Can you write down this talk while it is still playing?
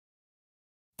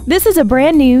This is a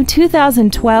brand new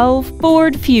 2012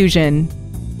 Ford Fusion.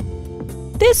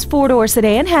 This four-door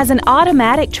sedan has an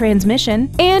automatic transmission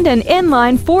and an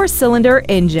inline four-cylinder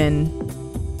engine.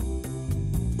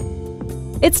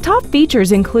 Its top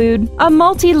features include a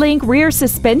multi-link rear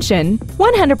suspension,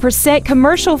 100%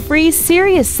 commercial-free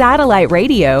Sirius satellite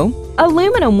radio,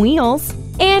 aluminum wheels,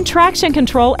 and traction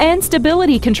control and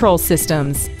stability control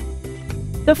systems.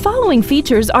 The following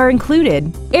features are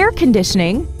included: air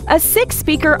conditioning, a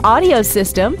 6-speaker audio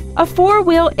system, a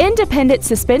 4-wheel independent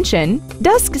suspension,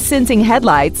 dusk-sensing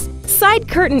headlights, side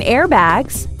curtain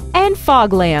airbags, and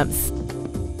fog lamps.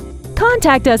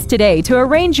 Contact us today to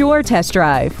arrange your test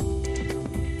drive.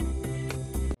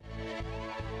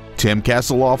 Tim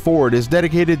Castellaw Ford is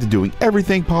dedicated to doing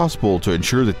everything possible to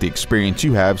ensure that the experience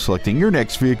you have selecting your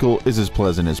next vehicle is as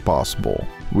pleasant as possible.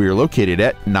 We are located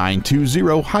at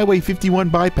 920 Highway 51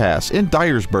 Bypass in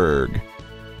Dyersburg.